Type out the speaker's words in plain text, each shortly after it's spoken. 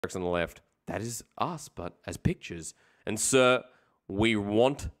on the left. That is us, but as pictures. And sir, we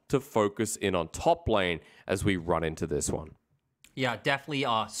want to focus in on top lane as we run into this one. Yeah, definitely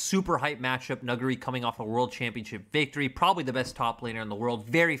a super hype matchup. Nuguri coming off a World Championship victory. Probably the best top laner in the world.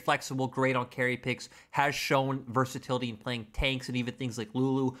 Very flexible, great on carry picks. Has shown versatility in playing tanks and even things like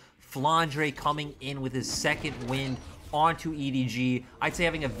Lulu. Flandre coming in with his second win onto EDG. I'd say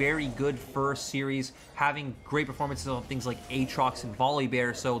having a very good first series. Having great performances on things like Aatrox and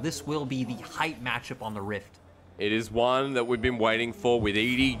Volibear. So this will be the hype matchup on the Rift. It is one that we've been waiting for, with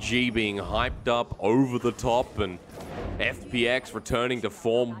EDG being hyped up over the top and FPX returning to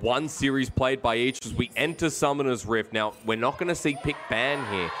form. One series played by each as we enter Summoner's Rift. Now, we're not going to see pick ban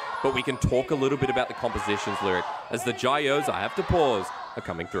here, but we can talk a little bit about the compositions, Lyric, as the Jiejie, I have to pause, are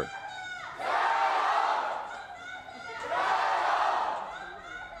coming through.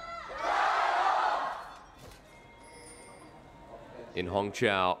 In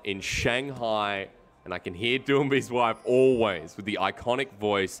Hongqiao, in Shanghai, and I can hear Doinb's wife always with the iconic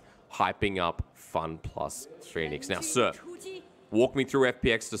voice hyping up FunPlus Phoenix. Now, sir, walk me through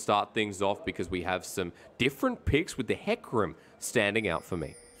FPX to start things off, because we have some different picks with the Hecarim standing out for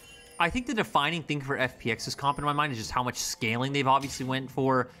me. I think the defining thing for FPX's comp in my mind is just how much scaling they've obviously went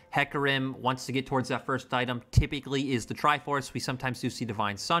for. Hecarim wants to get towards that first item, typically is the Triforce. We sometimes do see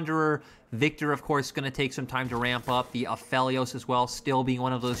Divine Sunderer. Viktor, of course, going to take some time to ramp up. The Aphelios as well, still being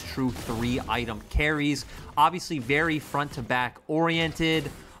one of those true 3-item carries. Obviously very front-to-back oriented.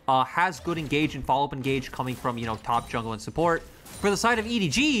 Has good engage and follow-up engage coming from, you know, top jungle and support. For the side of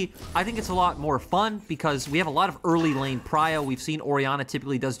EDG, I think it's a lot more fun because we have a lot of early lane prio. We've seen Orianna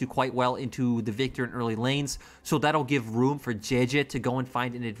typically does do quite well into the Viktor in early lanes, so that'll give room for Jiejie to go and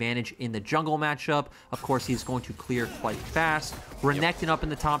find an advantage in the jungle matchup. Of course, he's going to clear quite fast. Renekton up in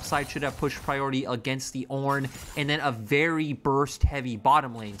the top side should have push priority against the Ornn, and then a very burst-heavy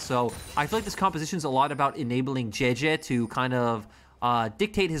bottom lane. So I feel like this composition is a lot about enabling Jiejie to kind of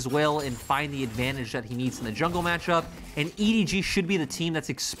dictate his will and find the advantage that he needs in the jungle matchup, and EDG should be the team that's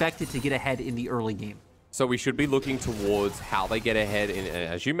expected to get ahead in the early game. So we should be looking towards how they get ahead, in,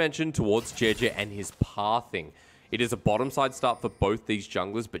 as you mentioned, towards Jiejie and his pathing. It is a bottom side start for both these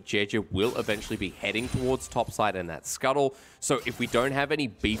junglers, but Jiejie will eventually be heading towards top side and that scuttle. So if we don't have any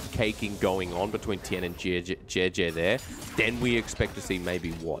beef caking going on between Tian and Jiejie there, then we expect to see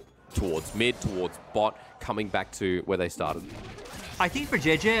maybe what? Towards mid, towards bot, coming back to where they started. I think for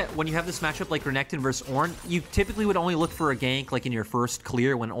Jiejie, when you have this matchup like Renekton versus Ornn, you typically would only look for a gank like in your first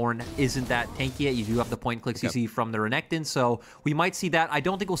clear when Ornn isn't that tanky yet. You do have the point clicks you see from the Renekton, so we might see that. I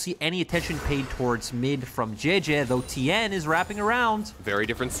don't think we'll see any attention paid towards mid from Jiejie, though Tian is wrapping around. Very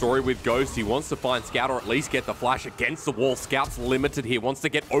different story with Ghost. He wants to find Scout or at least get the flash against the wall. Scout's limited here, wants to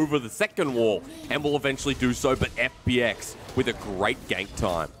get over the second wall and will eventually do so, but FPX with a great gank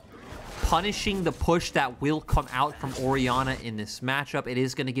time. Punishing the push that will come out from Orianna in this matchup. It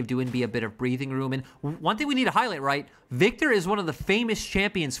is going to give Doinb a bit of breathing room. And one thing we need to highlight, right? Viktor is one of the famous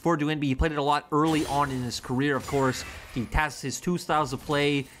champions for Doinb. He played it a lot early on in his career, of course. He tests his two styles of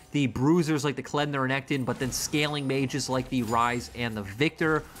play, the bruisers like the Kled and the Renekton, but then scaling mages like the Ryze and the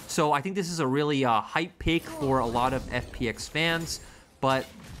Viktor. So I think this is a really hype pick for a lot of FPX fans. But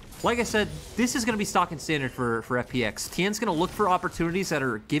like I said, this is going to be stock and standard for FPX. Tian's going to look for opportunities that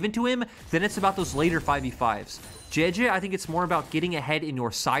are given to him. Then it's about those later 5v5s. Jiejie, I think it's more about getting ahead in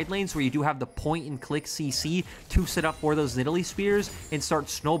your side lanes where you do have the point and click CC to set up for those Nidalee spears and start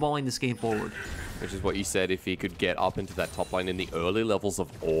snowballing this game forward. Which is what you said, if he could get up into that top lane in the early levels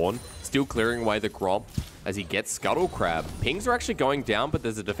of Ornn, still clearing away the Gromp as he gets Scuttle Crab. Pings are actually going down, but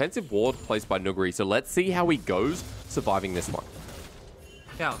there's a defensive ward placed by Nuguri, so let's see how he goes surviving this one.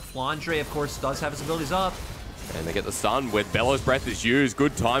 Yeah, Flandre, of course, does have his abilities up. And they get the stun with Bellows Breath is used.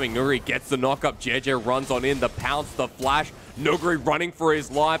 Good timing. Nuguri gets the knock up. Jiejie runs on in. The pounce, the flash. Nuguri running for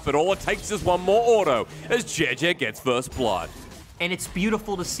his life, but all it takes is one more auto as Jiejie gets first blood. And it's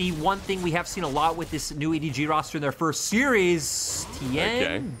beautiful to see. One thing we have seen a lot with this new EDG roster in their first series.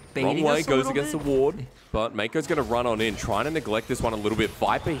 Tian baiting wrong way, us a goes little against bit. the ward. But Meiko's going to run on in, trying to neglect this one a little bit.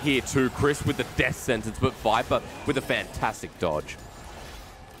 Viper here too. Chris with the death sentence, but Viper with a fantastic dodge.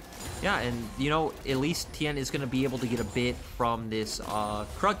 Yeah, and, you know, at least Tian is going to be able to get a bit from this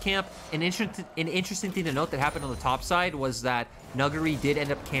Krug camp. An interesting thing to note that happened on the top side was that Nuguri did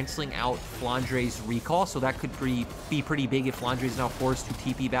end up canceling out Flandre's recall, so that could be pretty big if Flandre is now forced to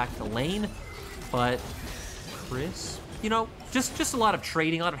TP back to lane. But Chris, you know, just a lot of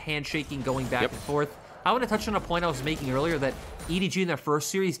trading, a lot of handshaking going back and forth. I want to touch on a point I was making earlier that EDG in their first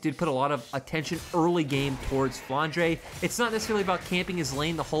series did put a lot of attention early game towards Flandre. It's not necessarily about camping his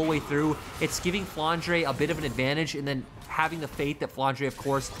lane the whole way through. It's giving Flandre a bit of an advantage and then having the faith that Flandre, of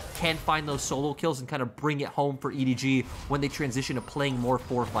course, can find those solo kills and kind of bring it home for EDG when they transition to playing more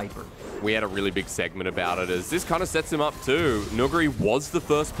for Viper. We had a really big segment about it, as this kind of sets him up too. Nuguri was the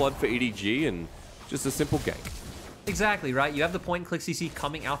first blood for EDG and just a simple gank. Exactly, right? You have the point-and-click CC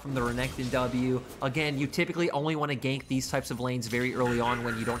coming out from the Renekton W. Again, you typically only want to gank these types of lanes very early on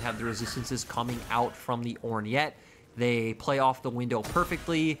when you don't have the resistances coming out from the Ornn yet. They play off the window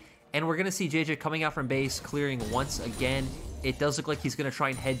perfectly, and we're going to see Jiejie coming out from base, clearing once again. It does look like he's going to try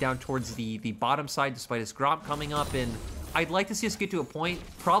and head down towards the bottom side despite his Gromp coming up, and I'd like to see us get to a point,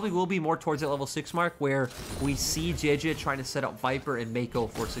 probably will be more towards that level 6 mark, where we see Jiejie trying to set up Viper and Meiko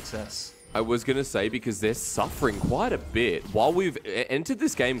for success. I was going to say, because they're suffering quite a bit. While we've entered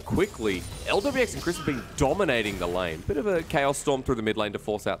this game quickly, Lwx and Chris have been dominating the lane. Bit of a chaos storm through the mid lane to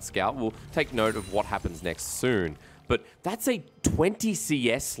force out Scout. We'll take note of what happens next soon. But that's a 20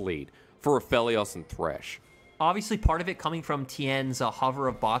 CS lead for Aphelios and Thresh. Obviously, part of it coming from Tian's hover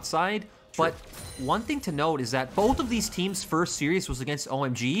of bot side. True. But one thing to note is that both of these teams' first series was against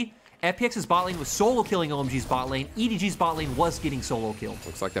OMG. FPX's bot lane was solo killing OMG's bot lane. EDG's bot lane was getting solo killed.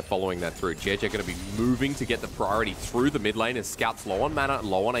 Looks like they're following that through. Jiejie going to be moving to get the priority through the mid lane as Scout's low on mana and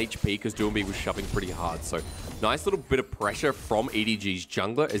low on HP because Doinb was shoving pretty hard. So nice little bit of pressure from EDG's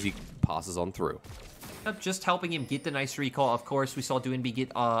jungler as he passes on through. Just helping him get the nice recall. Of course, we saw Doinb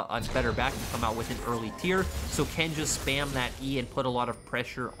get a better back and come out with an early tier. So Ken just spam that E and put a lot of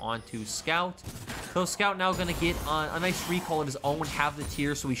pressure onto Scout. So Scout now going to get a nice recall of his own, have the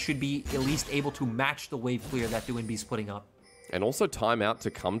tier, so he should be at least able to match the wave clear that Doinb's putting up. And also timeout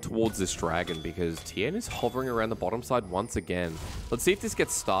to come towards this dragon because Tian is hovering around the bottom side once again. Let's see if this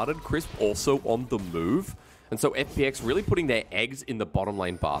gets started. Crisp also on the move. And so FPX really putting their eggs in the bottom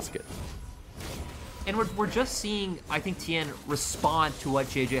lane basket. And we're just seeing, I think, Tian respond to what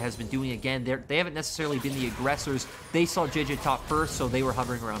Jiejie has been doing again. They haven't necessarily been the aggressors. They saw Jiejie top first, so they were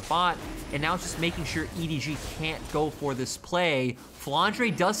hovering around bot. And now it's just making sure EDG can't go for this play.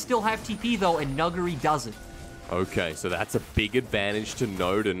 Flandre does still have TP, though, and Nuguri doesn't. Okay, so that's a big advantage to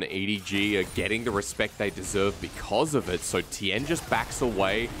note, and EDG are getting the respect they deserve because of it. So Tian just backs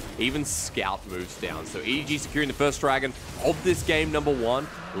away, even Scout moves down. So EDG securing the first dragon of this game, number 1,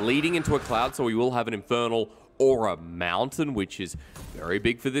 leading into a cloud, so we will have an Infernal or a Mountain, which is very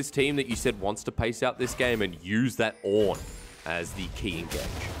big for this team that you said wants to pace out this game and use that Ornn as the key engage.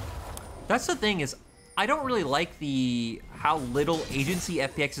 That's the thing is, I don't really like how little agency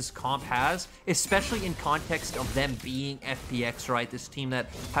FPX's comp has, especially in context of them being FPX, right? This team that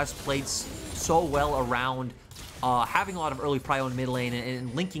has played so well around having a lot of early prio in mid lane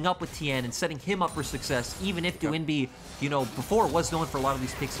and linking up with Tian and setting him up for success, even if Doinb, you know, before was known for a lot of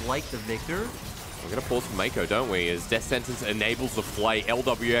these picks like the Viktor. We're going to pause for Meiko, don't we? As Death Sentence enables the flay,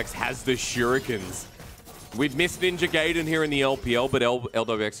 Lwx has the shurikens. We've missed Ninja Gaiden here in the LPL, but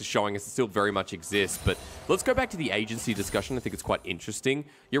Lwx is showing us it still very much exists. But let's go back to the agency discussion. I think it's quite interesting.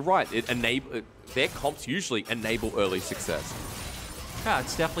 You're right. Their comps usually enable early success. Yeah,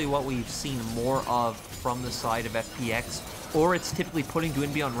 it's definitely what we've seen more of from the side of FPX. Or it's typically putting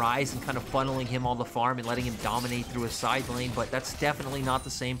Doinb on Rise and kind of funneling him on the farm and letting him dominate through a side lane. But that's definitely not the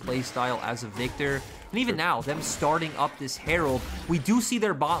same play style as a Viktor. And even now, them starting up this Herald, we do see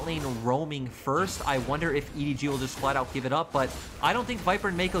their bot lane roaming first. I wonder if EDG will just flat out give it up, but I don't think Viper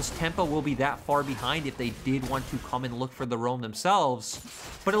and Meiko's tempo will be that far behind if they did want to come and look for the roam themselves.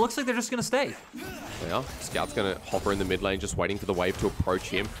 But it looks like they're just going to stay. Yeah, Scout's going to hover in the mid lane, just waiting for the wave to approach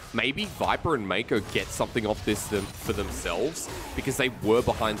him. Maybe Viper and Meiko get something off this for themselves, because they were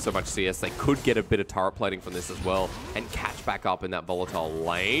behind so much CS. They could get a bit of turret plating from this as well and catch back up in that volatile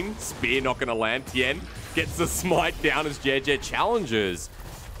lane. Spear not going to land. Tian gets the smite down as Jiejie challenges.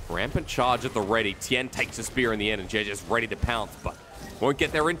 Rampant charge at the ready. Tian takes a spear in the end, and Jiejie's ready to pounce, but won't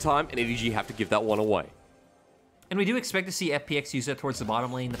get there in time, and EDG have to give that one away. And we do expect to see FPX use that towards the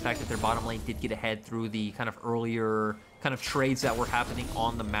bottom lane. The fact that their bottom lane did get ahead through the kind of earlier kind of trades that were happening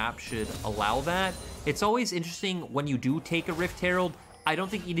on the map should allow that. It's always interesting when you do take a Rift Herald. I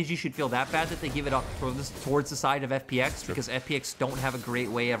don't think EDG should feel that bad that they give it up towards the side of FPX, because FPX don't have a great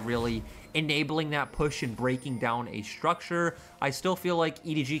way of really enabling that push and breaking down a structure. I still feel like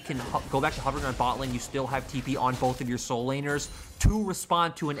EDG can go back to hovering on bot lane. You still have TP on both of your soul laners to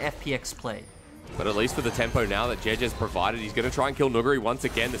respond to an FPX play. But at least for the tempo now that Jiejie has provided, he's going to try and kill Nuguri once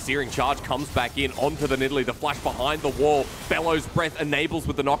again. The Searing Charge comes back in onto the Nidalee. The flash behind the wall. Bellows Breath enables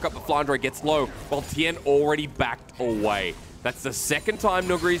with the knockup, but Flandre gets low, while Tian already backed away. That's the second time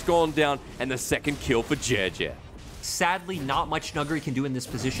Nuguri's gone down, and the second kill for Jiejie. Sadly, not much Nuguri can do in this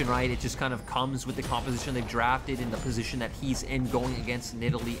position, right? It just kind of comes with the composition they've drafted in the position that he's in going against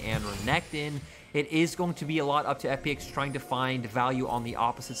Nidalee and Renekton. It is going to be a lot up to FPX trying to find value on the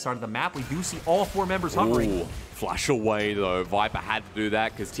opposite side of the map. We do see all 4 members hovering. Ooh, flash away, though. Viper had to do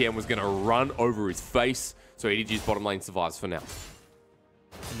that because Tian was going to run over his face. So EDG's bottom lane survives for now.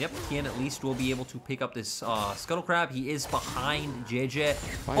 And yep, Tian at least will be able to pick up this Scuttle Crab. He is behind Jiejie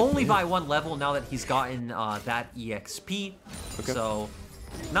only by 1 level now that he's gotten that EXP. Okay. So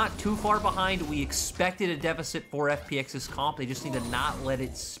not too far behind. We expected a deficit for FPX's comp. They just need to not let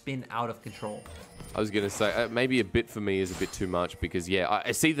it spin out of control. I was going to say, maybe a bit for me is a bit too much because, yeah,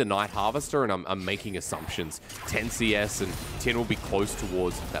 I see the Night Harvester and I'm making assumptions. 10 CS and 10 will be close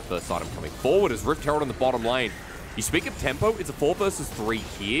towards that first item coming forward as Rift Herald on the bottom lane. You speak of tempo, it's a 4 versus 3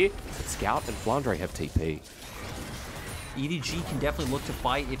 here, but Scout and Flandre have TP. EDG can definitely look to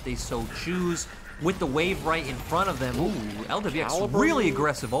fight if they so choose. With the wave right in front of them. Ooh, Lwx really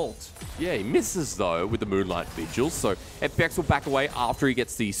aggressive ult. Yeah, he misses though with the Moonlight Vigil, so FPX will back away after he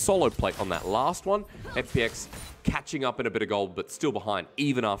gets the solo plate on that last one. FPX catching up in a bit of gold, but still behind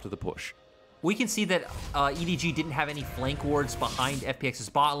even after the push. We can see that EDG didn't have any flank wards behind FPX's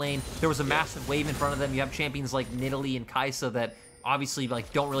bot lane. There was a massive wave in front of them. You have champions like Nidalee and Kaisa that obviously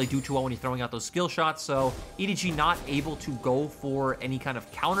don't really do too well when you're throwing out those skill shots, so EDG not able to go for any kind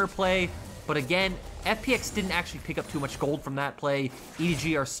of counterplay. But again, FPX didn't actually pick up too much gold from that play.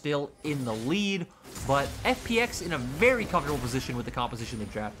 EDG are still in the lead, but FPX in a very comfortable position with the composition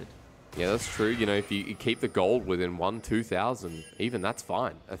they've drafted. Yeah, that's true. You know, if you keep the gold within 2,000, even that's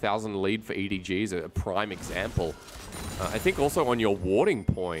fine. 1,000 lead for EDG is a prime example. I think also on your warding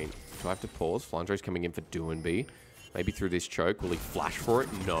point, do I have to pause? Flandre's coming in for Doinb. Maybe through this choke. Will he flash for it?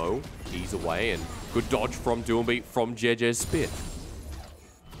 No. He's away, and good dodge from Doinb from Jiejie's spit.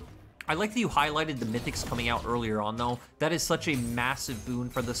 I like that you highlighted the mythics coming out earlier on, though. That is such a massive boon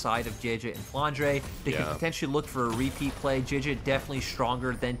for the side of Jiejie and Flandre. They can potentially look for a repeat play. Jiejie definitely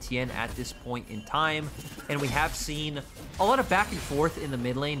stronger than Tian at this point in time. And we have seen a lot of back and forth in the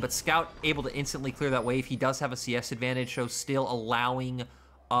mid lane, but Scout able to instantly clear that wave. He does have a CS advantage, so still allowing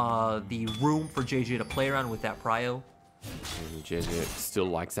the room for Jiejie to play around with that prio. And Jiejie still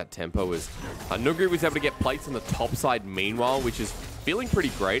likes that tempo as Nuguri was able to get plates on the top side meanwhile, which is feeling pretty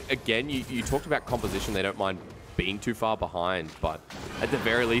great. Again, you talked about composition. They don't mind being too far behind, but at the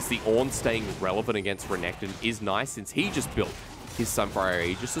very least, the Ornn staying relevant against Renekton is nice since he just built his Sunfire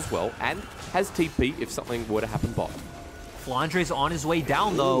Aegis as well and has TP if something were to happen bot. Flandre's on his way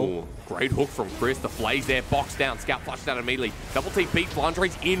down, though. Ooh, great hook from Chris. The Flays there, box down. Scout flushed down immediately. Double TP.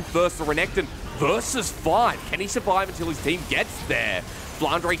 Flandre's in first. The Renekton versus 5. Can he survive until his team gets there?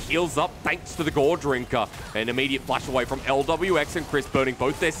 Flandre heals up thanks to the Gore Drinker. An immediate flash away from Lwx and Chris burning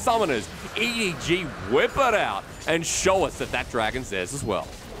both their summoners. EDG whip it out and show us that that dragon's theirs as well.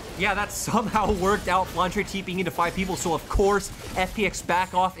 Yeah, that somehow worked out. Flandre TPing into 5 people, so of course, FPX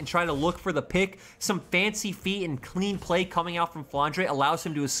back off and try to look for the pick. Some fancy feet and clean play coming out from Flandre allows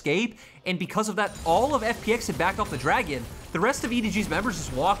him to escape, and because of that, all of FPX had backed off the dragon. The rest of EDG's members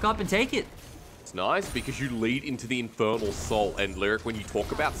just walk up and take it. It's nice because you lead into the Infernal Soul, and Lyric, when you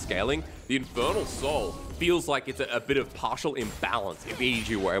talk about scaling, the Infernal Soul feels like it's a bit of partial imbalance if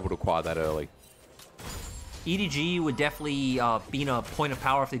EDG were able to acquire that early. EDG would definitely be in a point of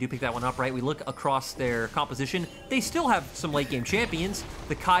power if they do pick that one up, right? We look across their composition. They still have some late game champions.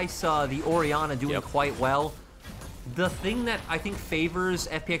 The Kaisa, the Orianna doing quite well. The thing that I think favors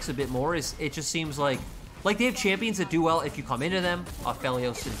FPX a bit more is it just seems like they have champions that do well if you come into them.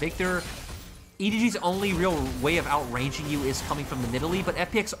 Aphelios and Viktor. EDG's only real way of outranging you is coming from the Nidalee, but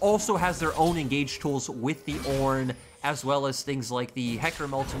FPX also has their own engage tools with the Ornn, as well as things like the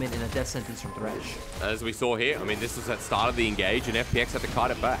Hecarim ultimate and a death sentence from Thresh. As we saw here, I mean, this was at the start of the engage, and FPX had to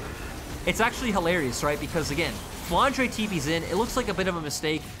kite it back. It's actually hilarious, right? Because, again, Flandre TP's in. It looks like a bit of a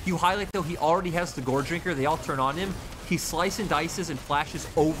mistake. You highlight, though, he already has the Gore Drinker. They all turn on him. He slice and dices and flashes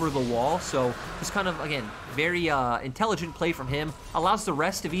over the wall. So, just kind of, again, very intelligent play from him. Allows the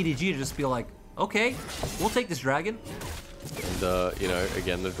rest of EDG to just be like, okay, we'll take this dragon. And, you know,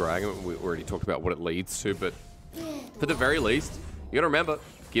 again, the dragon, we already talked about what it leads to, but for the very least, you gotta remember,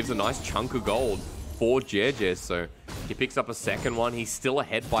 gives a nice chunk of gold for Jiejie, so he picks up a second one. He's still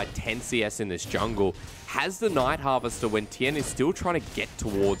ahead by 10 CS in this jungle. Has the Night Harvester when Tian is still trying to get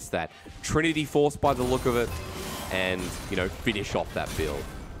towards that Trinity Force by the look of it, and, you know, finish off that build.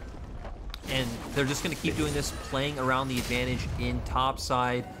 And they're just going to keep doing this, playing around the advantage in top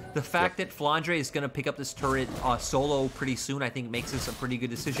side. The fact that Flandre is going to pick up this turret solo pretty soon, I think makes this a pretty good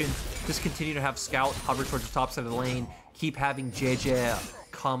decision. Just continue to have Scout hover towards the top side of the lane. keep having Jiejie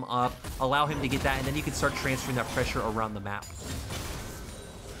come up, allow him to get that, and then you can start transferring that pressure around the map.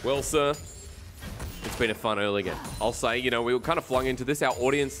 Well, sir, it's been a fun early game. I'll say, you know, we were kind of flung into this. Our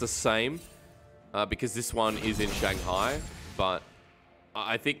audience the same, because this one is in Shanghai, but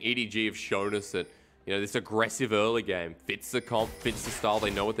I think EDG have shown us that, you know, this aggressive early game fits the comp, fits the style.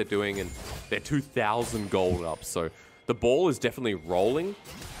 They know what they're doing, and they're 2,000 gold up. So the ball is definitely rolling.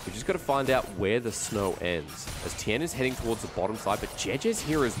 We just got to find out where the snow ends, as Tian is heading towards the bottom side, but Jiejie's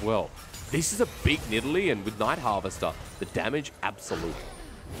here as well. This is a big Nidalee, and with Night Harvester, the damage absolute.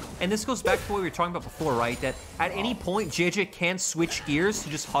 And this goes back to what we were talking about before, right? That at any point, Jiejie can switch gears to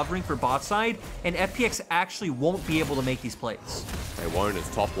just hovering for bot side, and FPX actually won't be able to make these plays. They won't as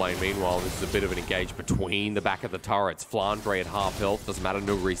top lane. Meanwhile, this is a bit of an engage between the back of the turrets. Flandre at half health. Doesn't matter,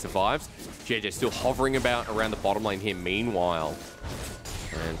 Nuguri survives. Jiejie still hovering about around the bottom lane here meanwhile.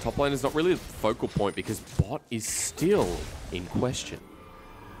 And top lane is not really a focal point because bot is still in question.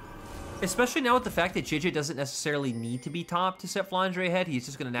 Especially now with the fact that Jiejie doesn't necessarily need to be top to set Flandre ahead. He's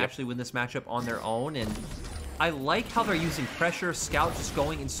just going to naturally win this matchup on their own. And I like how they're using pressure, Scout just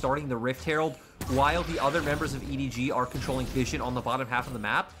going and starting the Rift Herald, while the other members of EDG are controlling vision on the bottom half of the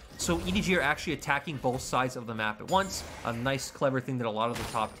map. So EDG are actually attacking both sides of the map at once. A nice, clever thing that a lot of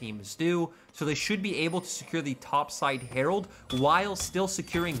the top teams do. So they should be able to secure the top side Herald while still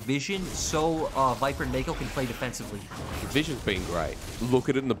securing vision, so Viper and Meiko can play defensively. Vision's been great. Look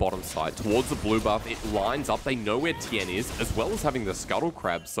at it in the bottom side. Towards the blue buff, it lines up. They know where Tian is, as well as having the Scuttle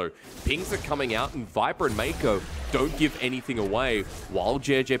Crab. So pings are coming out, and Viper and Meiko don't give anything away while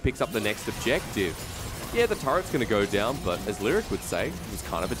Jiejie picks up the next objective. Yeah, the turret's going to go down, but as Lyric would say, it was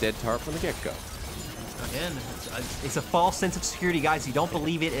kind of a dead turret from the get-go. Again, it's a false sense of security, guys. You don't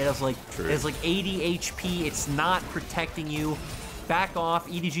believe it. It has like 80 HP. It's not protecting you. Back off.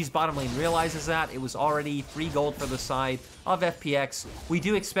 EDG's bottom lane realizes that. It was already 3 gold for the side of FPX. We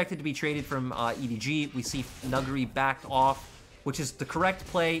do expect it to be traded from EDG. We see Nuguri backed off, which is the correct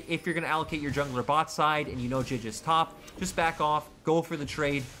play. If you're going to allocate your jungler bot side and you know Jiejie's top, just back off, go for the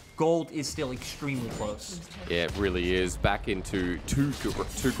trade. Gold is still extremely close. Yeah, it really is. Back into two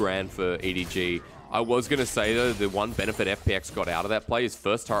grand for EDG. I was going to say, though, the one benefit FPX got out of that play is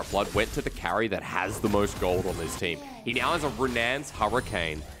first turret blood went to the carry that has the most gold on this team. He now has a Renan's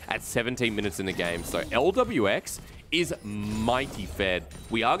Hurricane at 17 minutes in the game. So LWX is mighty fed.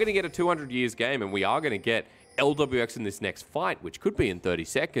 We are going to get a 200 years game, and we are going to get LWX in this next fight, which could be in 30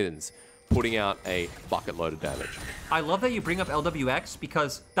 seconds. Putting out a bucket load of damage. I love that you bring up LWX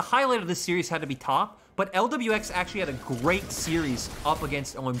because the highlight of this series had to be top, but LWX actually had a great series up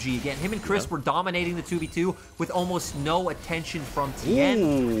against OMG. Again, him and Chris were dominating the 2v2 with almost no attention from Tian.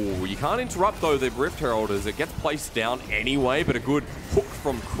 Ooh, you can't interrupt though the Rift Herald as it gets placed down anyway, but a good hook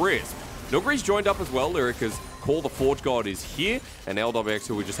from Chris. Nuguri's joined up as well, Lyric, as Call the Forge God is here, and LWX,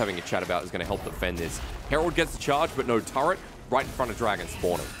 who we're just having a chat about, is going to help defend this. Herald gets the charge, but no turret, right in front of Dragon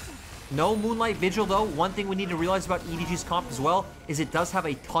spawning. No Moonlight Vigil, though. One thing we need to realize about EDG's comp as well is it does have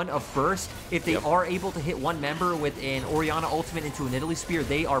a ton of burst. If they are able to hit one member with an Orianna ultimate into a Nidalee Spear,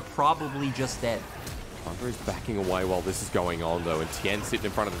 they are probably just dead. Flandre is backing away while this is going on, though, and Tian sitting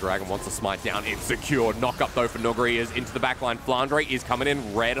in front of the Dragon wants to smite down. It's secured. Knock up, though, for Nuguri is into the backline. Flandre is coming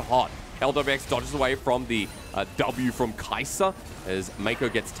in red hot. LWX dodges away from the W from Kaisa as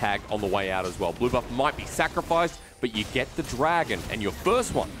Meiko gets tagged on the way out as well. Blue buff might be sacrificed, but you get the Dragon and your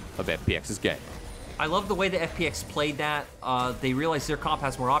first one of FPX's game. I love the way the FPX played that. They realize their comp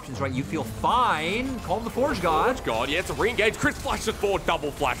has more options, right? You feel fine. Call him the Forge God. Forge God, yeah, it's a re-engage. Chris flashes forward,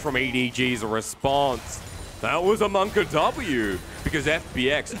 double flash from EDG as a response. That was a Monka W because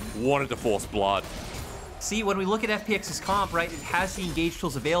FPX wanted to force blood. See, when we look at FPX's comp, right, it has the engage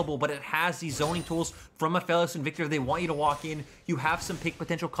tools available, but it has these zoning tools from Aphelios and Viktor. They want you to walk in. You have some pick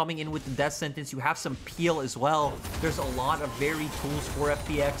potential coming in with the death sentence. You have some peel as well. There's a lot of varied tools for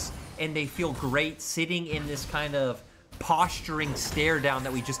FPX, and they feel great sitting in this kind of posturing stare down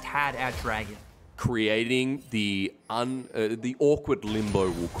that we just had at Dragon. Creating the awkward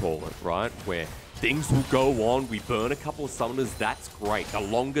limbo, we'll call it, right? Where things will go on, we burn a couple of summoners, that's great. The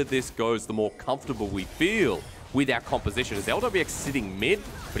longer this goes, the more comfortable we feel with our composition. As LWX sitting mid,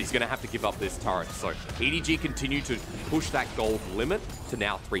 but he's going to have to give up this turret. So EDG continue to push that gold limit to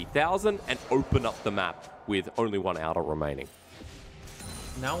now 3,000 and open up the map with only one outer remaining.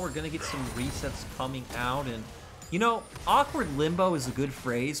 Now we're going to get some resets coming out, and you know, awkward limbo is a good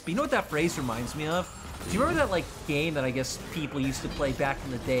phrase, but you know what that phrase reminds me of? Do you remember that like game that I guess people used to play back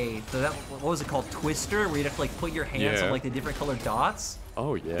in the day? What was it called? Twister, where you'd have to like put your hands on like the different colored dots.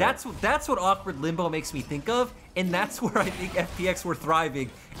 Oh yeah. That's what awkward limbo makes me think of, and that's where I think FPX were thriving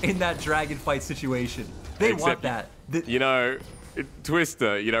in that dragon fight situation. They want that. You know,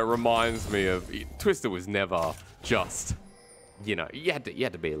 Twister, you know, reminds me of Twister was never just, you know, you had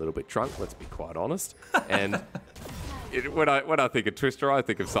to be a little bit drunk. Let's be quite honest. And when I think of Twister, I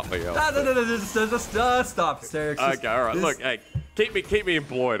think of something else. No, just stop, Hysterics. Okay, all right. Look, hey, keep me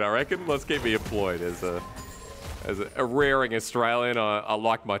employed. I reckon. Let's keep me employed as a raring Australian. I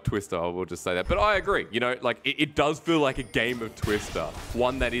like my Twister. I will just say that. But I agree. You know, like it does feel like a game of Twister,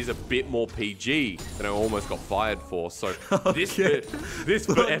 one that is a bit more PG than I almost got fired for. So this for FPX is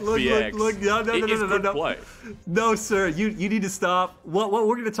good play. No, sir, you need to stop. What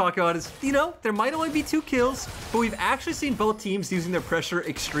we're going to talk about is, you know, there might only be 2 kills, but we've actually seen both teams using their pressure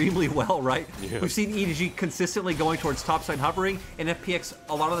extremely well, right? Yeah. We've seen EDG consistently going towards topside hovering, and FPX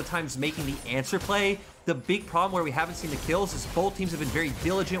a lot of the times making the answer play. The big problem where we haven't seen the kills is both teams have been very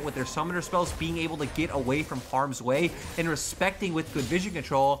diligent with their summoner spells, being able to get away from harm's way and respecting with good vision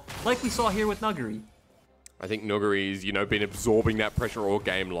control, like we saw here with Nuguri. I think Nuguri's, you know, been absorbing that pressure all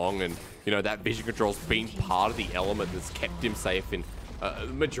game long, and, you know, that vision control's been part of the element that's kept him safe in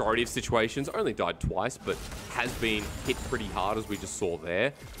the majority of situations. Only died twice, but has been hit pretty hard, as we just saw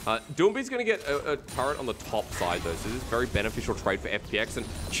there. Doinb's going to get a turret on the top side, though, so this is a very beneficial trade for FPX. And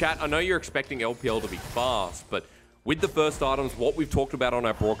chat, I know you're expecting LPL to be fast, but with the first items, what we've talked about on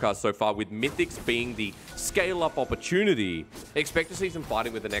our broadcast so far, with Mythics being the scale-up opportunity, expect to see some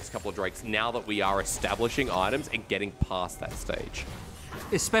fighting with the next couple of Drakes now that we are establishing items and getting past that stage.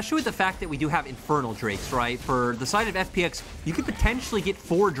 Especially with the fact that we do have Infernal Drakes, right? For the side of FPX, you could potentially get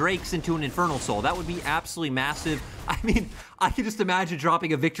 4 Drakes into an Infernal Soul. That would be absolutely massive. I mean, I can just imagine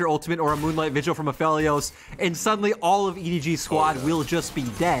dropping a Viktor Ultimate or a Moonlight Vigil from Aphelios, and suddenly all of EDG's squad will just be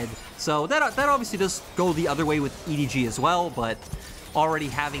dead. So that obviously does go the other way with EDG as well, but already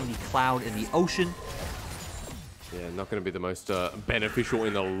having the Cloud in the ocean. Yeah, not going to be the most beneficial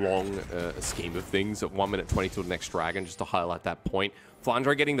in the long scheme of things. At 1 minute 20 till the next Dragon, just to highlight that point.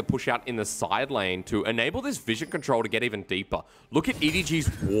 Flandre getting the push out in the side lane to enable this vision control to get even deeper. Look at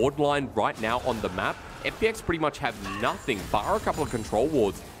EDG's ward line right now on the map. FPX pretty much have nothing, bar a couple of control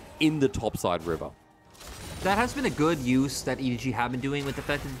wards in the topside river. That has been a good use that EDG have been doing with the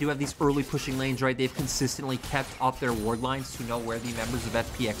fact that they do have these early pushing lanes, right? They've consistently kept up their ward lines to know where the members of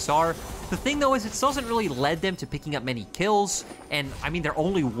FPX are. The thing, though, is it still hasn't really led them to picking up many kills. And, I mean, they're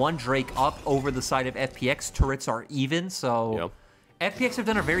only 1 Drake up over the side of FPX. Turrets are even, so... Yep. FPX have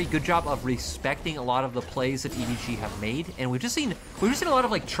done a very good job of respecting a lot of the plays that EDG have made. And we've just seen a lot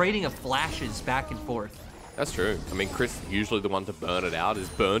of, like, trading of flashes back and forth. That's true. I mean, Chris, usually the one to burn it out, has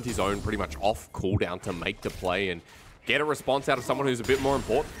burned his own pretty much off cooldown to make the play and get a response out of someone who's a bit more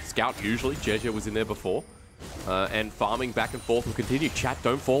important. Scout usually. Jiejie was in there before. And farming back and forth will continue. Chat,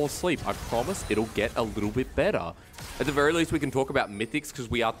 don't fall asleep. I promise it'll get a little bit better. At the very least, we can talk about Mythics because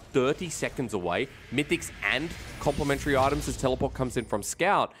we are 30 seconds away. Mythics and complementary items as teleport comes in from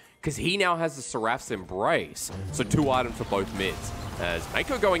Scout, because he now has the Seraph's Embrace. So 2 items for both mids. As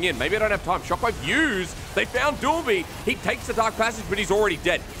Meiko going in, maybe I don't have time. Shockwave used. They found Doinb. He takes the Dark Passage, but he's already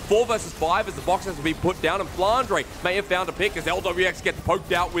dead. 4 versus 5 as the box has to be put down, and Flandre may have found a pick as Lwx gets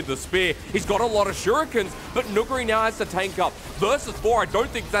poked out with the spear. He's got a lot of shurikens, but Nuguri now has to tank up. Versus 4, I don't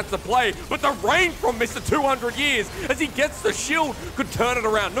think that's the play, but the range from Mr. 200 Years as he gets the shield could turn it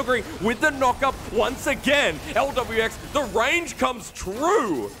around. Nuguri with the knockup once again. Lwx, the range comes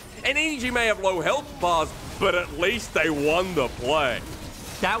true. And EDG may have low health bars, but at least they won the play.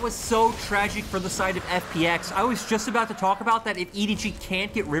 That was so tragic for the side of FPX. I was just about to talk about that. If EDG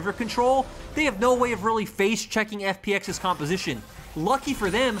can't get river control, they have no way of really face-checking FPX's composition. Lucky for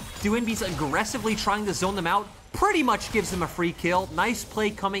them, Doinb's aggressively trying to zone them out pretty much gives them a free kill. Nice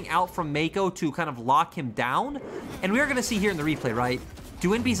play coming out from Meiko to kind of lock him down. And we are going to see here in the replay, right?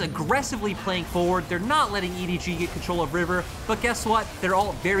 Doinb's aggressively playing forward. They're not letting EDG get control of river, but guess what? They're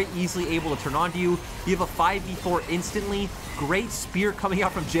all very easily able to turn onto you. You have a 5v4 instantly. Great spear coming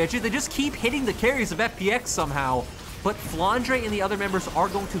out from Jiejie. They just keep hitting the carries of FPX somehow. But Flandre and the other members are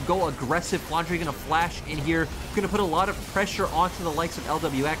going to go aggressive. Flandre going to flash in here, going to put a lot of pressure onto the likes of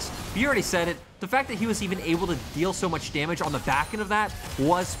Lwx. You already said it. The fact that he was even able to deal so much damage on the back end of that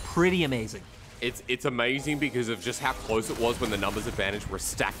was pretty amazing. It's amazing because of just how close it was when the numbers advantage were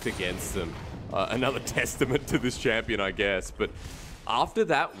stacked against them. Another testament to this champion, I guess. But after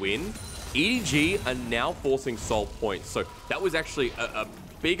that win, EDG are now forcing soul points. So that was actually a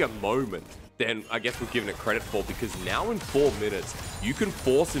bigger moment than I guess we've given it credit for, because now in 4 minutes, you can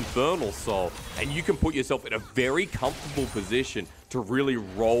force Infernal Soul, and you can put yourself in a very comfortable position to really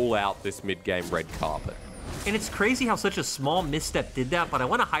roll out this mid-game red carpet. And it's crazy how such a small misstep did that, but I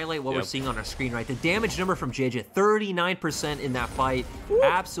want to highlight what we're seeing on our screen, right? The damage number from Jiejie, 39% in that fight. Woo.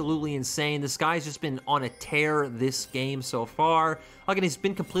 Absolutely insane. This guy's just been on a tear this game so far. Again, he's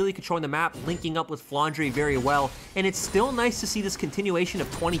been completely controlling the map, linking up with Flandre very well, and it's still nice to see this continuation of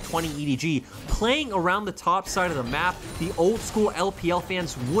 2020 EDG playing around the top side of the map. The old school LPL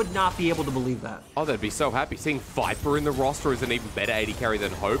fans would not be able to believe that. Oh, they'd be so happy. Seeing Viper in the roster is an even better AD carry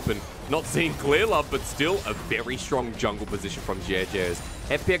than Hope, and not seeing Clear Love, but still a very strong jungle position from Jiejie.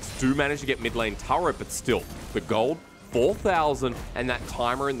 FPX do manage to get mid lane turret, but still, the gold, 4,000, and that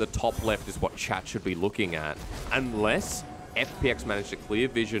timer in the top left is what chat should be looking at. Unless FPX managed to clear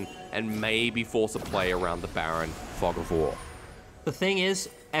vision and maybe force a play around the Baron Fog of War. The thing is,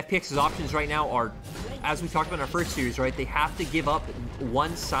 FPX's options right now are, as we talked about in our first series, right? They have to give up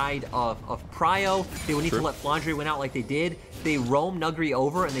one side of Prio. They would need to let Flandre win out like they did. They roam Nuguri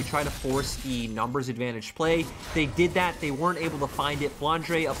over and they try to force the numbers advantage play. They did that. They weren't able to find it.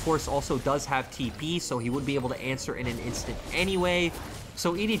 Flandre, of course, also does have TP, so he would be able to answer in an instant anyway.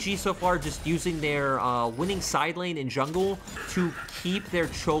 So EDG so far just using their winning side lane in jungle to keep their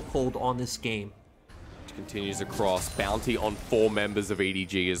chokehold on this game. Continues across. Bounty on 4 members of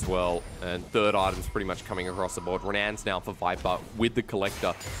EDG as well. And third item's pretty much coming across the board. Renan's now for Viper with the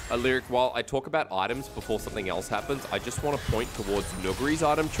Collector. Lyric, while I talk about items before something else happens, I just want to point towards Nuguri's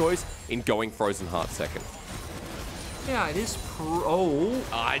item choice in going Frozen Heart second. Yeah, it is pro.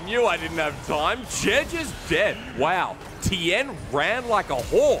 I knew I didn't have time. Jiejie's dead. Wow. Tian ran like a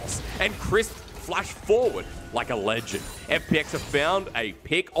horse, and Chris flashed forward like a legend. FPX have found a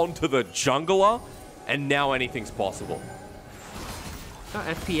pick onto the jungler, and now anything's possible.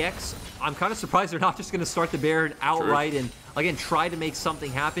 FPX, I'm kind of surprised they're not just going to start the Baron outright and, again, try to make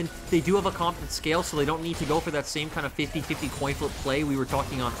something happen. They do have a competent scale, so they don't need to go for that same kind of 50-50 coin flip play we were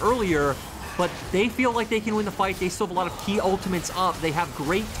talking on earlier. But they feel like they can win the fight. They still have a lot of key ultimates up. They have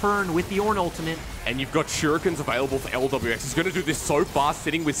great turn with the Ornn ultimate. And you've got shurikens available for Lwx. He's going to do this so fast,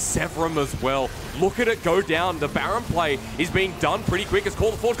 sitting with Severum as well. Look at it go down. The Baron play is being done pretty quick. As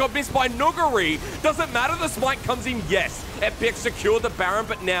Call the Forge got missed by Nuguri. Doesn't matter, the smite comes in, yes. FPX secured the Baron,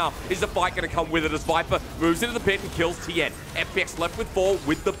 but now is the fight going to come with it as Viper moves into the pit and kills Tian. FPX left with 4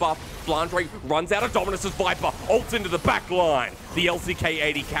 with the buff. Flandre runs out of dominance as Viper ults into the back line. The LCK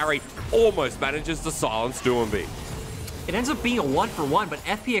AD carry almost manages to silence Doinb. It ends up being a 1-for-1, but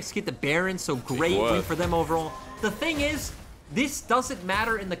FPX get the Baron, so great win for them overall. The thing is, this doesn't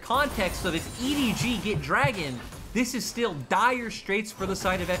matter in the context of if EDG get Dragon. This is still dire straits for the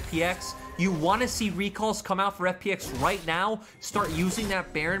side of FPX. You want to see recalls come out for FPX right now, start using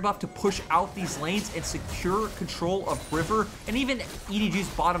that Baron buff to push out these lanes and secure control of River and even EDG's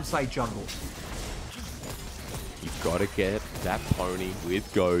bottom side jungle. You've got to get that pony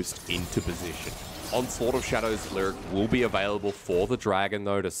with Ghost into position. Onslaught of Shadows Lyric will be available for the Dragon,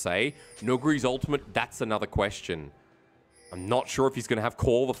 though, to say. Nuguri's ultimate, that's another question. I'm not sure if he's going to have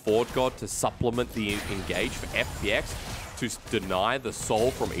Call the Forge God to supplement the engage for FPX to deny the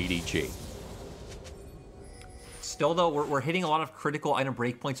soul from EDG. Still, though, we're hitting a lot of critical item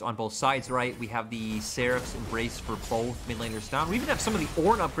breakpoints on both sides, right? We have the Seraph's Embrace for both mid laners down. We even have some of the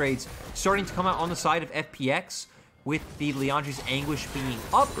Ornn upgrades starting to come out on the side of FPX with the Liandry's Anguish being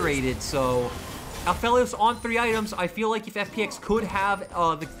upgraded, so Aphelios on 3 items. I feel like if FPX could have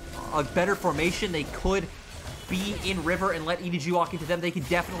a better formation, they could be in River and let EDG walk into them. They could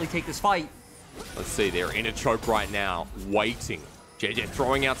definitely take this fight. Let's see, they're in a choke right now, waiting. Jiejie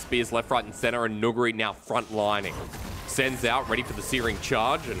throwing out spears left, right, and center, and Nuguri now front lining. Sends out, ready for the Searing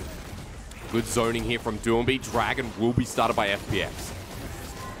Charge, and good zoning here from Doinb. Dragon will be started by FPX.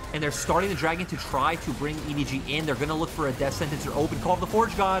 And they're starting the Dragon to try to bring EDG in. They're going to look for a Death Sentence or open Call of the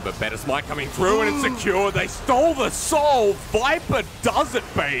Forge God. But better smite coming through, and it's secure. They stole the soul. Viper does it,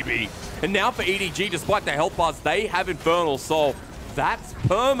 baby. And now for EDG, despite the health bars, they have Infernal Soul. That's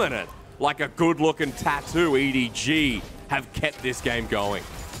permanent. Like a good-looking tattoo, EDG have kept this game going.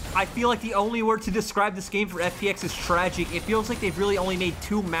 I feel like the only word to describe this game for FPX is tragic. It feels like they've really only made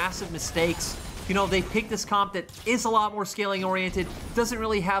 2 massive mistakes. You know, they picked this comp that is a lot more scaling oriented, doesn't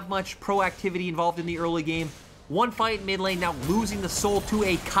really have much proactivity involved in the early game. One fight in mid lane, now losing the soul to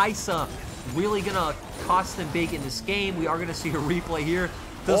a Kaisa. Really gonna cost them big in this game. We are gonna see a replay here.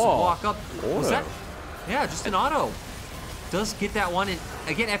 Doesn't walk up. Was that? Yeah, just an auto. Does get that one. And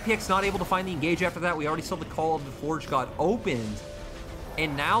again, FPX not able to find the engage after that. We already saw the Call of the Forge God opened.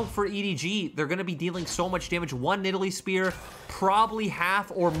 And now for EDG, they're going to be dealing so much damage. One Nidalee spear, probably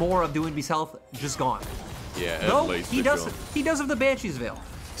half or more of Doinb's health just gone. Yeah, at least he does. He does have the Banshee's Veil.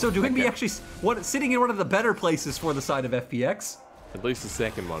 So Doinb actually sitting in one of the better places for the side of FPX. At least the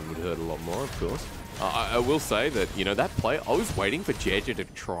second one would hurt a lot more, of course. I will say that, you know, that play, I was waiting for Jiejie to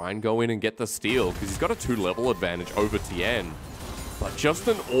try and go in and get the steal because he's got a 2-level advantage over Tian. But just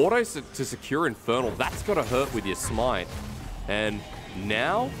an auto to secure Infernal, that's got to hurt with your smite. And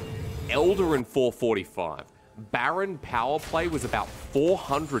now, Elder in 445. Baron power play was about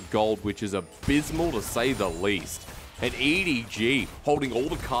 400 gold, which is abysmal to say the least. And EDG holding all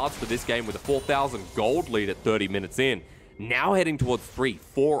the cards for this game with a 4,000 gold lead at 30 minutes in. Now heading towards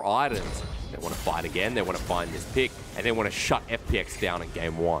 3-4 items. They want to fight again, they want to find this pick, and they want to shut FPX down in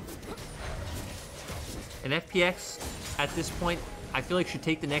game 1. And FPX, at this point, I feel like should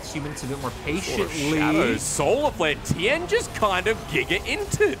take the next few minutes a bit more patiently. Shadows, Solar Flare, Tian just kind of giga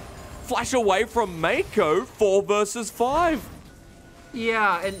into flash away from Meiko, 4 versus 5.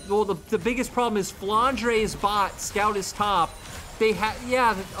 Yeah, and well, the biggest problem is Flandre is bot, Scout is top. They have,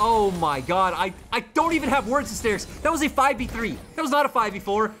 yeah, oh my god, I don't even have words, Hysterics. That was a 5v3. That was not a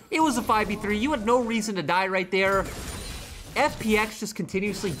 5v4. It was a 5v3. You had no reason to die right there. FPX just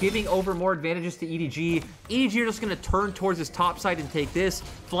continuously giving over more advantages to EDG. EDG are just going to turn towards his top side and take this.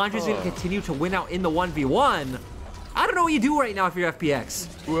 Flandre's going to continue to win out in the 1v1. I don't know what you do right now if you're FPX.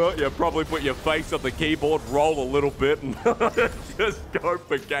 Well, you probably put your face on the keyboard, roll a little bit, and just go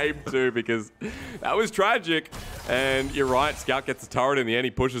for game 2 because that was tragic. And you're right, Scout gets a turret in the end.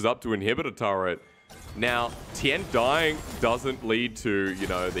 He pushes up to inhibit a turret. Now, Tian dying doesn't lead to, you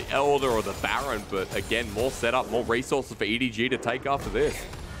know, the Elder or the Baron, but again, more setup, more resources for EDG to take after this.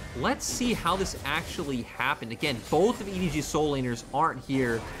 Let's see how this actually happened. Again, both of EDG's soul laners aren't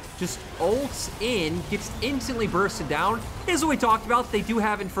here. Just ults in, gets instantly bursted down. This is what we talked about. They do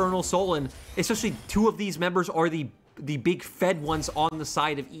have Infernal Soul, and especially 2 of these members are the big fed ones on the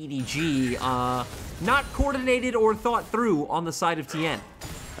side of EDG. Not coordinated or thought through on the side of Tian.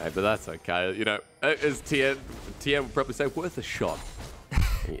 Hey, but that's okay. You know, as Tian would probably say, worth a shot.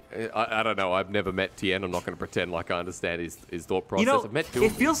 I don't know. I've never met Tian. I'm not going to pretend like I understand his thought process. You know, I've met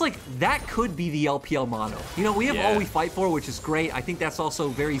it feels like that could be the LPL mono. You know, we have all we fight for, which is great. I think that's also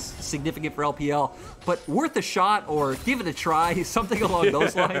very significant for LPL. But worth a shot or give it a try, something along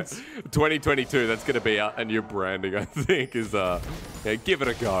those lines. 2022, that's going to be a new branding, I think, is give it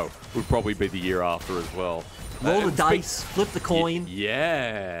a go. Would probably be the year after as well. Roll the dice, flip the coin.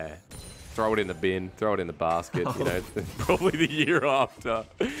 Yeah. Throw it in the bin, throw it in the basket, you know, probably the year after.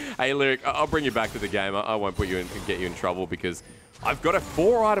 Hey, Lyric, I'll bring you back to the game. I won't put you in and get you in trouble because I've got a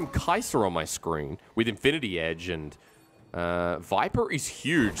 4-item Kaisa on my screen with Infinity Edge, and Viper is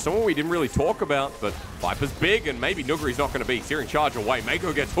huge. Someone we didn't really talk about, but Viper's big, and maybe Nuguri's not going to be. Searing Charge away.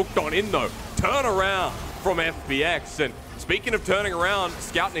 Meiko gets hooked on in, though. Turn around from FPX, and speaking of turning around,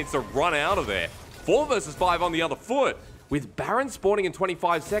 Scout needs to run out of there. 4 versus 5 on the other foot. With Baron spawning in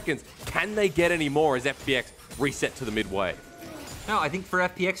 25 seconds, can they get any more as FPX reset to the midway? No, I think for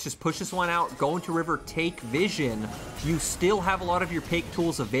FPX, just push this one out, go into River, take Vision. You still have a lot of your pick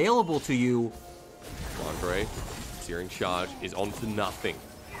tools available to you. Flandre, Searing Charge is on to nothing.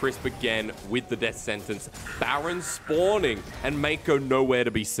 Crisp again with the death sentence. Baron spawning, and Meiko nowhere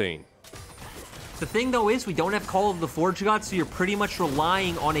to be seen. The thing, though, is we don't have Call of the Forge God, so you're pretty much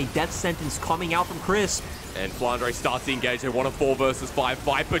relying on a death sentence coming out from Crisp. And Flandre starts the engage. They want a 4 versus 5.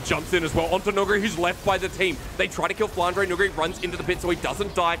 Viper jumps in as well onto Nuguri, who's left by the team. They try to kill Flandre. Nuguri runs into the pit so he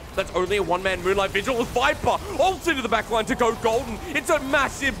doesn't die. That's only a 1-man Moonlight Vigil with Viper. Ults into the backline to go golden. It's a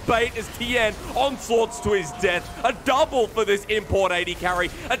massive bait as Tian onslaughts to his death. A double for this import AD carry.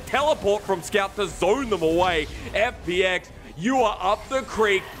 A teleport from Scout to zone them away. FPX, you are up the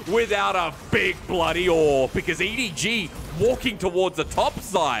creek without a big bloody ore because EDG walking towards the top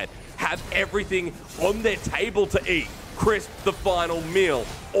side have everything on their table to eat. Crisp the final meal.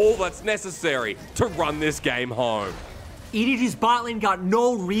 All that's necessary to run this game home. EDG's bot lane got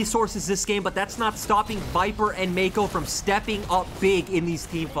no resources this game, but that's not stopping Viper and Meiko from stepping up big in these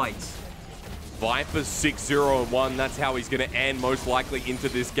team fights. Viper's 6-0-1. That's how he's going to end most likely into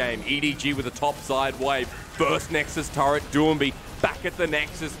this game. EDG with a top side wave. First Nexus turret. Doinb back at the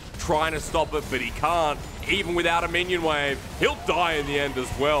Nexus trying to stop it, but he can't. Even without a minion wave, he'll die in the end as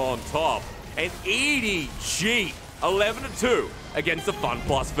well on top. And EDG 11-2 against the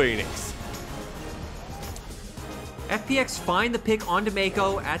FunPlus Phoenix. FPX find the pick onto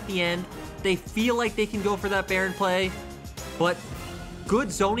Meiko at the end. They feel like they can go for that Baron play, but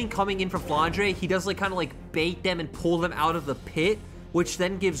good zoning coming in from Flandre. He does kind of bait them and pull them out of the pit, which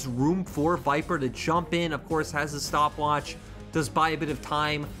then gives room for Viper to jump in. Of course, has a stopwatch. does buy a bit of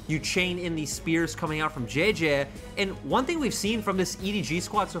time. You chain in these spears coming out from Jiejie. And one thing we've seen from this EDG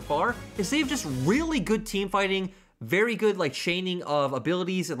squad so far is they have just really good team fighting, very good like chaining of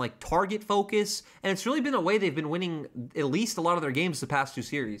abilities and like target focus, and it's really been a way they've been winning at least a lot of their games the past 2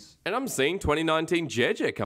 series. And I'm seeing 2019 Jiejie